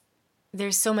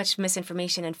so much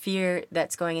misinformation and fear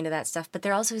that's going into that stuff. But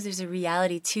there's a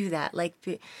reality to that. Like,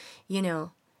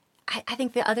 I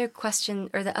think the other question,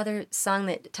 or the other song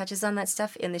that touches on that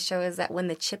stuff in the show, is that When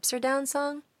the Chips Are Down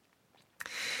song.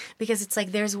 Because it's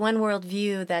like, there's one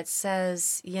worldview that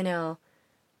says,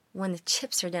 when the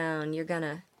chips are down, you're going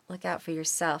to look out for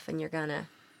yourself, and you're going to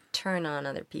turn on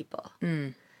other people.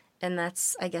 And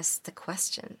that's, I guess, the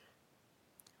question.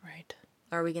 Right.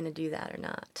 Are we going to do that or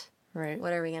not? Right.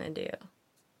 What are we going to do?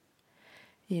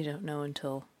 You don't know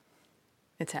until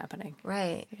it's happening.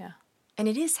 Right. Yeah. And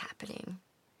it is happening.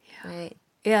 Yeah. Right.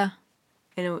 Yeah.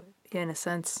 In a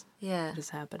sense. Yeah. It is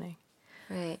happening.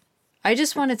 Right. I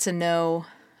just wanted to know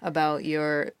about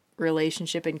your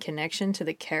relationship and connection to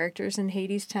the characters in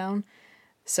Hadestown.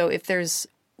 So if there's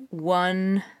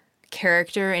one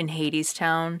character in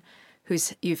Hadestown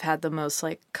you've had the most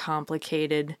like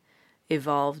complicated,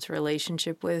 evolved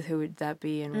relationship with? Who would that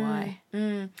be and why?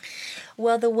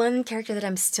 Well, the one character that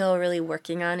I'm still really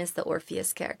working on is the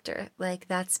Orpheus character. Like,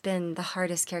 that's been the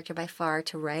hardest character by far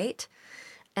to write.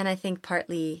 And I think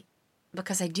partly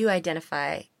because I do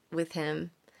identify with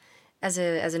him as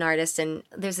an artist, and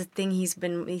there's a thing he's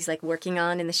like working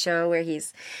on in the show where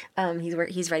he's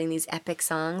writing these epic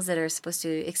songs that are supposed to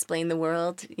explain the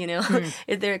world, you know.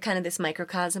 They're kind of this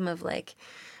microcosm of like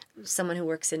someone who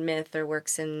works in myth or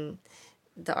works in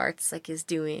the arts like is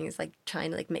like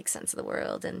trying to like make sense of the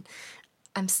world. And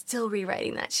I'm still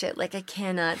rewriting that shit. Like, I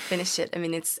cannot finish it. I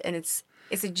mean, it's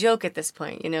a joke at this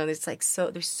point, you know.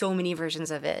 There's so many versions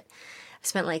of it. I've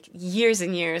spent like years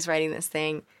and years writing this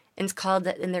thing. And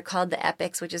they're called the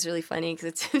epics, which is really funny because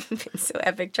it's been so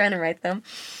epic trying to write them.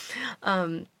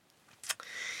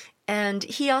 And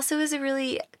he also is a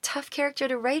really tough character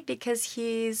to write because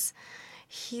he's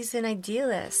an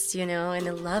idealist, you know, and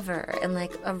a lover and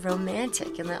like a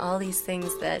romantic and all these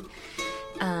things that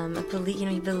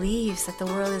he believes that the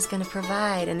world is going to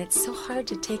provide, and it's so hard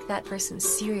to take that person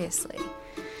seriously.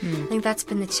 I think that's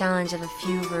been the challenge of a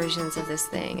few versions of this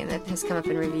thing, and it has come up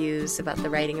in reviews about the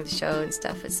writing of the show and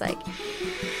stuff. It's like,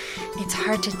 it's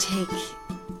hard to take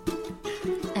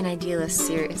an idealist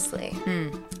seriously.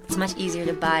 It's much easier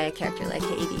to buy a character like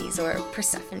Hades or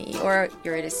Persephone or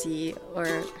Eurydice or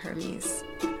Hermes.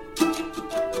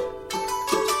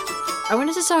 I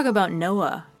wanted to talk about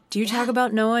Noah. Do you talk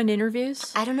about Noah in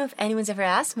interviews? I don't know if anyone's ever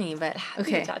asked me, but how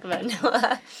can you talk about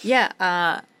Noah?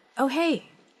 Yeah. Hey.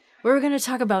 We're going to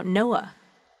talk about Noah.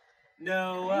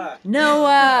 Noah.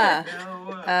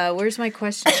 Where's my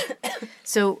question?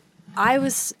 So I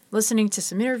was listening to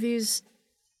some interviews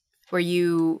where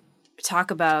you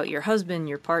talk about your husband,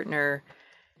 your partner.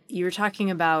 You were talking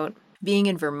about being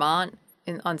in Vermont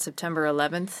on September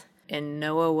 11th, and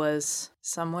Noah was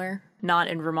somewhere, not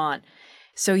in Vermont.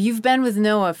 So you've been with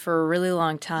Noah for a really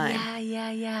long time.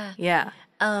 Yeah.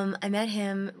 I met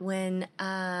him when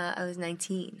I was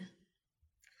 19.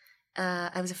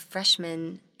 I was a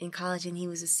freshman in college, and he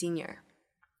was a senior.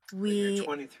 You're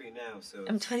 23 now, so...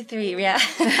 I'm 23, yeah.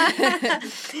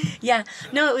 Yeah.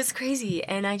 No, it was crazy,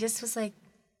 and I just was like,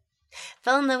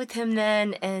 fell in love with him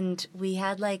then, and we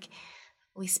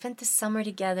spent the summer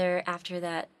together after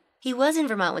that. He was in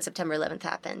Vermont when September 11th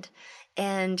happened,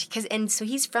 and so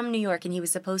he's from New York, and he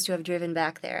was supposed to have driven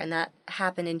back there, and that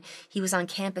happened, and he was on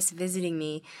campus visiting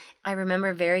me. I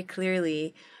remember very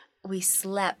clearly... We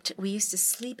used to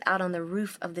sleep out on the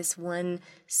roof of this one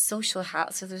social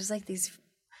house. So there's like these,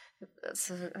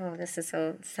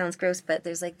 sounds gross, but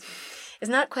there's like,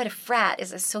 it's not quite a frat,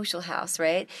 it's a social house,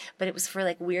 right? But it was for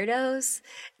like weirdos.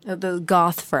 The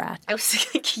goth frat. I was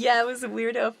like, yeah, it was a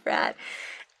weirdo frat.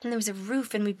 And there was a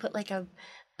roof, and we put like a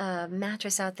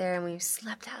mattress out there, and we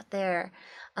slept out there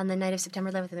on the night of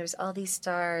September 11th, and there was all these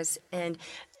stars. And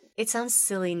it sounds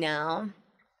silly now,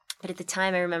 but at the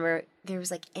time, I remember there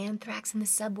was like anthrax in the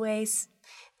subways,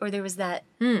 or there was that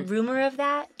rumor of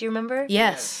that. Do you remember?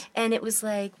 Yes. And it was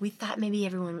like, we thought maybe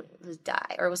everyone would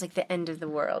die, or it was like the end of the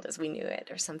world as we knew it,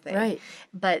 or something. Right.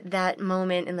 But that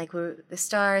moment, and like the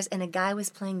stars, and a guy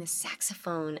was playing the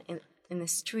saxophone in the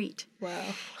street.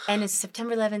 Wow. And it's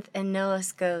September 11th, and Noah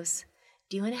goes,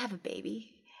 "Do you want to have a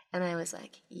baby?" And I was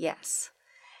like, "Yes."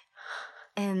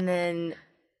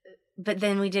 But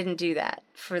then we didn't do that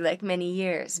for like many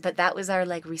years. But that was our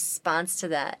like response to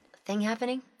that thing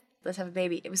happening. Let's have a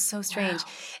baby. It was so strange. Wow.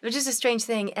 It was just a strange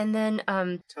thing. And then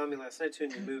tell me last night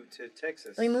when you moved to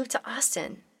Texas. We moved to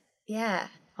Austin. Yeah.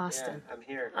 Austin. Yeah, I'm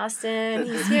here. Austin,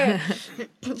 he's here.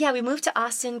 Yeah, we moved to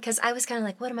Austin because I was kind of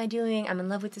like, what am I doing? I'm in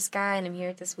love with this guy, and I'm here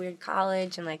at this weird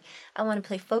college, and like, I want to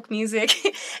play folk music.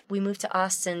 We moved to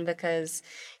Austin because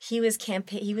he was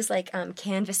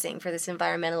canvassing for this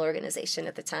environmental organization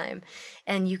at the time,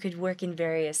 and you could work in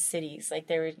various cities. Like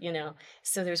there were,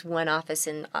 so there's one office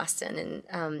in Austin,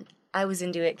 and I was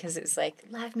into it because it was like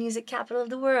live music capital of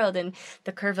the world, and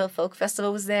the Kerrville Folk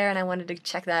Festival was there, and I wanted to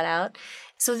check that out.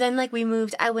 So then, like, we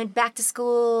moved. I went back to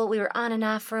school. We were on and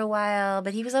off for a while,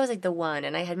 but he was always like the one,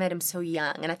 and I had met him so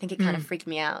young, and I think it kind of freaked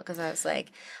me out because I was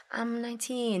like, I'm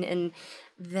 19, and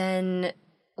then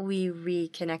we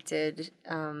reconnected.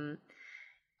 Our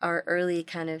early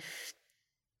kind of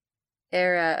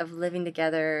era of living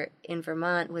together in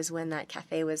Vermont was when that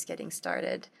cafe was getting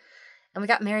started, and we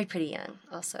got married pretty young,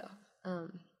 also.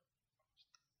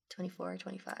 24,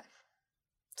 25.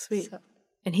 Sweet. So,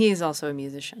 and he is also a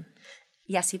musician.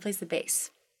 Yes, he plays the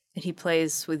bass. And he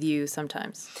plays with you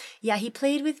sometimes. Yeah, he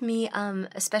played with me,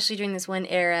 especially during this one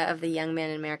era of the Young Man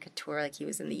in America tour. Like, he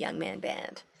was in the Young Man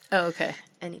band. Oh, okay.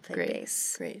 And he played Great.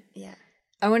 bass. Great. Yeah.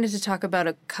 I wanted to talk about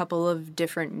a couple of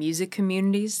different music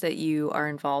communities that you are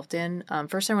involved in.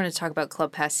 First, I want to talk about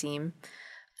Club Passim.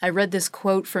 I read this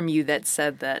quote from you that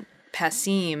said that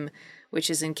Passim, which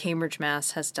is in Cambridge,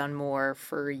 Mass., has done more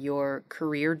for your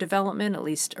career development, at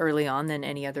least early on, than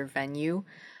any other venue.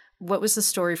 What was the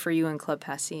story for you in Club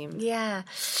Passim? Yeah.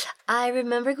 I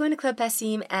remember going to Club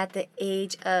Passim at the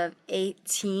age of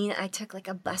 18. I took like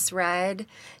a bus ride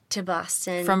to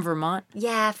Boston. From Vermont?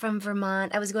 Yeah, from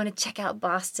Vermont. I was going to check out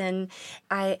Boston.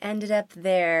 I ended up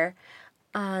there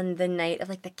on the night of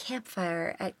like the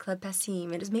campfire at Club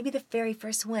Passim. It was maybe the very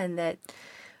first one that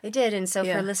they did. And so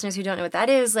for listeners who don't know what that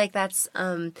is, like that's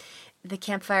the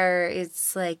campfire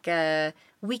is like a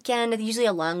weekend, usually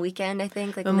a long weekend, I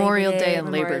think. Like Memorial Day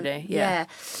and Labor Day. Yeah.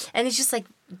 And it's just like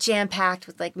jam-packed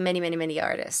with like many, many, many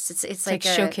artists. It's like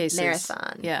a showcases.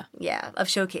 marathon. Yeah. Yeah, of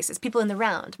showcases. People in the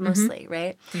round, mostly,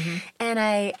 right? Mm-hmm.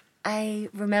 And I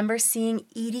remember seeing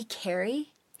Edie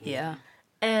Carey. Yeah.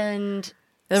 And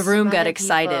the room got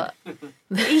excited.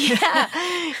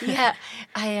 Yeah.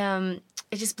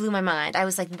 It just blew my mind. I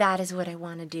was like, that is what I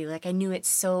want to do. Like, I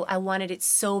wanted it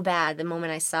so bad the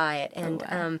moment I saw it.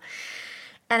 And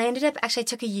and I ended up, actually,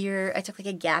 I took like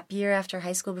a gap year after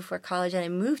high school before college, and I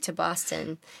moved to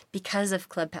Boston because of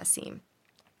Club Passim.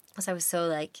 Because I was so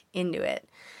like into it.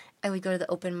 I would go to the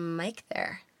open mic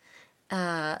there.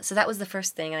 So that was the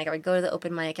first thing. Like, I would go to the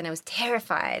open mic, and I was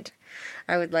terrified.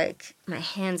 I would like, my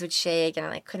hands would shake, and I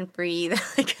like couldn't breathe.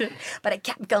 But I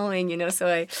kept going, you know.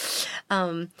 So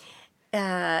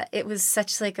it was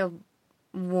such like a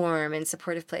warm and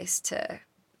supportive place to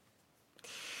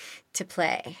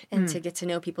play and to get to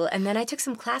know people. And then I took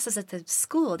some classes at the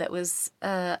school that was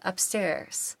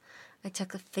upstairs. I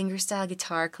took a fingerstyle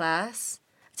guitar class.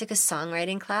 I took a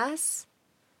songwriting class.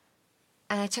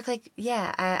 And I took like,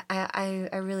 I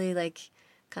really like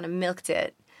kind of milked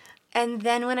it. And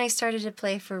then when I started to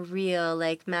play for real,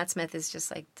 like Matt Smith is just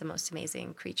like the most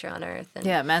amazing creature on earth. And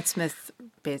yeah, Matt Smith,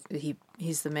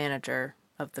 he's the manager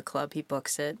of the club. He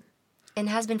books it. And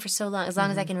has been for so long, as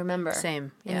long as I can remember.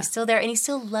 Same, yeah. And he's still there, and he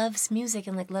still loves music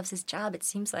and like loves his job, it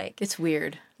seems like. It's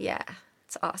weird. Yeah,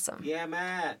 it's awesome. Yeah,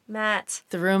 Matt. Matt.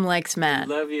 The room likes Matt.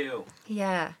 Love you.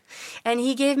 Yeah. And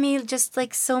he gave me just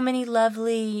like so many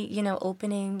lovely, you know,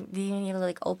 being able to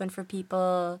like open for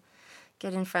people,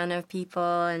 get in front of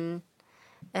people, and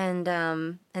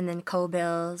then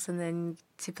co-bills, and then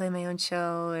to play my own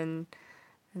show, and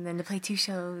then to play 2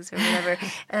 shows or whatever.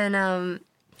 And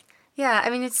yeah, I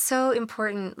mean, it's so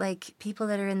important, like, people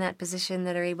that are in that position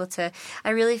that are able to, I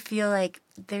really feel like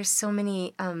there's so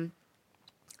many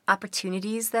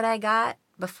opportunities that I got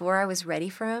before I was ready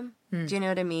for them. Do you know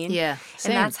what I mean? Yeah,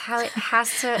 same. And that's how it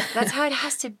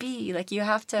has to be. Like, you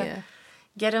have to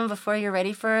get them before you're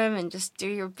ready for them, and just do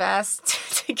your best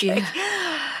to get,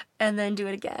 and then do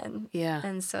it again. Yeah.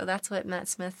 And so that's what Matt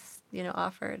Smith, you know,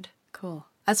 offered. Cool.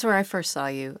 That's where I first saw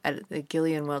you, at the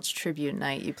Gillian Welch tribute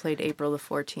night. You played April the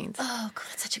 14th. Oh, cool.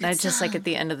 That's such a good song. And I just, like, at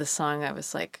the end of the song, I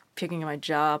was, like, picking my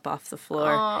jaw up off the floor.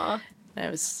 Aww. And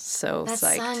I was so that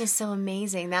psyched. That song is so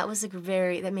amazing. That was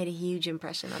that made a huge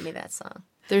impression on me, that song.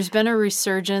 There's been a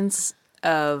resurgence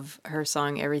of her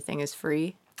song, Everything is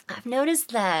Free. I've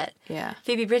noticed that. Yeah.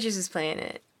 Phoebe Bridgers is playing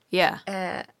it.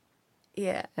 Yeah.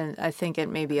 Yeah. And I think it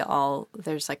may be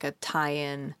there's like a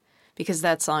tie-in, because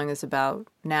that song is about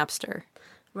Napster.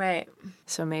 Right.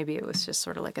 So maybe it was just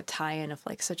sort of like a tie-in of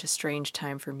like such a strange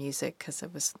time for music, because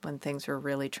it was when things were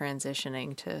really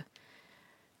transitioning to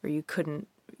where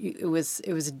it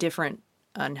was different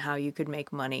on how you could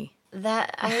make money.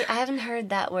 That I haven't heard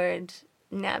that word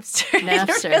Napster in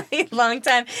a really long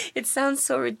time. It sounds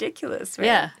so ridiculous, right?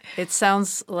 Yeah. It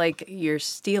sounds like you're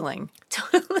stealing.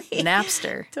 Totally.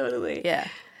 Napster. Totally. Yeah.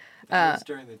 It was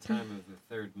during the time of the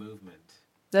third movement.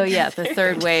 Oh, yeah, the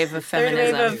third wave of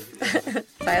feminism. Third wave of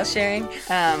file sharing.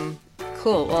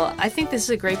 Cool. Well, I think this is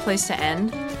a great place to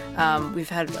end. We've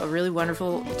had a really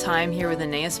wonderful time here with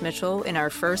Anais Mitchell in our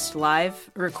first live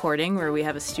recording, where we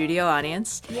have a studio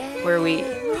audience. Yay. Where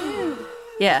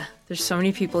there's so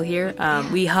many people here.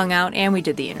 We hung out and we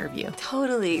did the interview.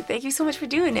 Totally. Thank you so much for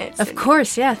doing it, Cindy. Of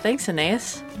course. Yeah. Thanks,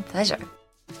 Anais. Pleasure.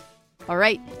 All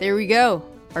right. There we go.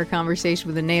 Our conversation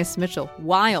with Anais Mitchell.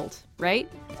 Wild,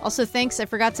 right? Also, thanks. I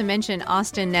forgot to mention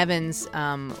Austin Nevins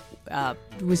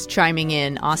was chiming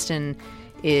in. Austin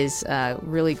is a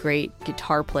really great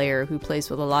guitar player who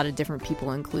plays with a lot of different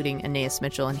people, including Anais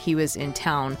Mitchell, and he was in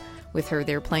town with her.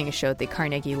 They were playing a show at the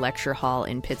Carnegie Lecture Hall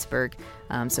in Pittsburgh.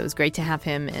 So it was great to have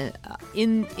him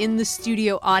in the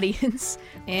studio audience.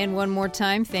 And one more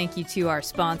time, thank you to our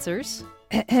sponsors.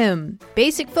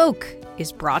 Basic Folk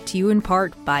is brought to you in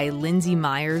part by Lindsay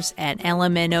Myers at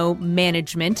LMNO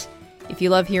Management. If you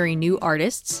love hearing new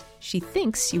artists, she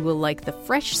thinks you will like the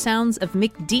fresh sounds of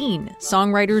McDean,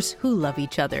 songwriters who love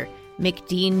each other.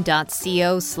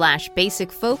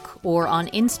 McDean.co/basicfolk or on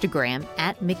Instagram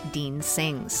at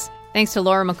McDeanSings. Thanks to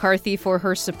Laura McCarthy for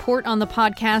her support on the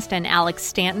podcast and Alex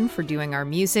Stanton for doing our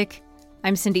music.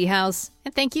 I'm Cindy House,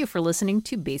 and thank you for listening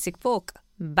to Basic Folk.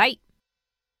 Bye!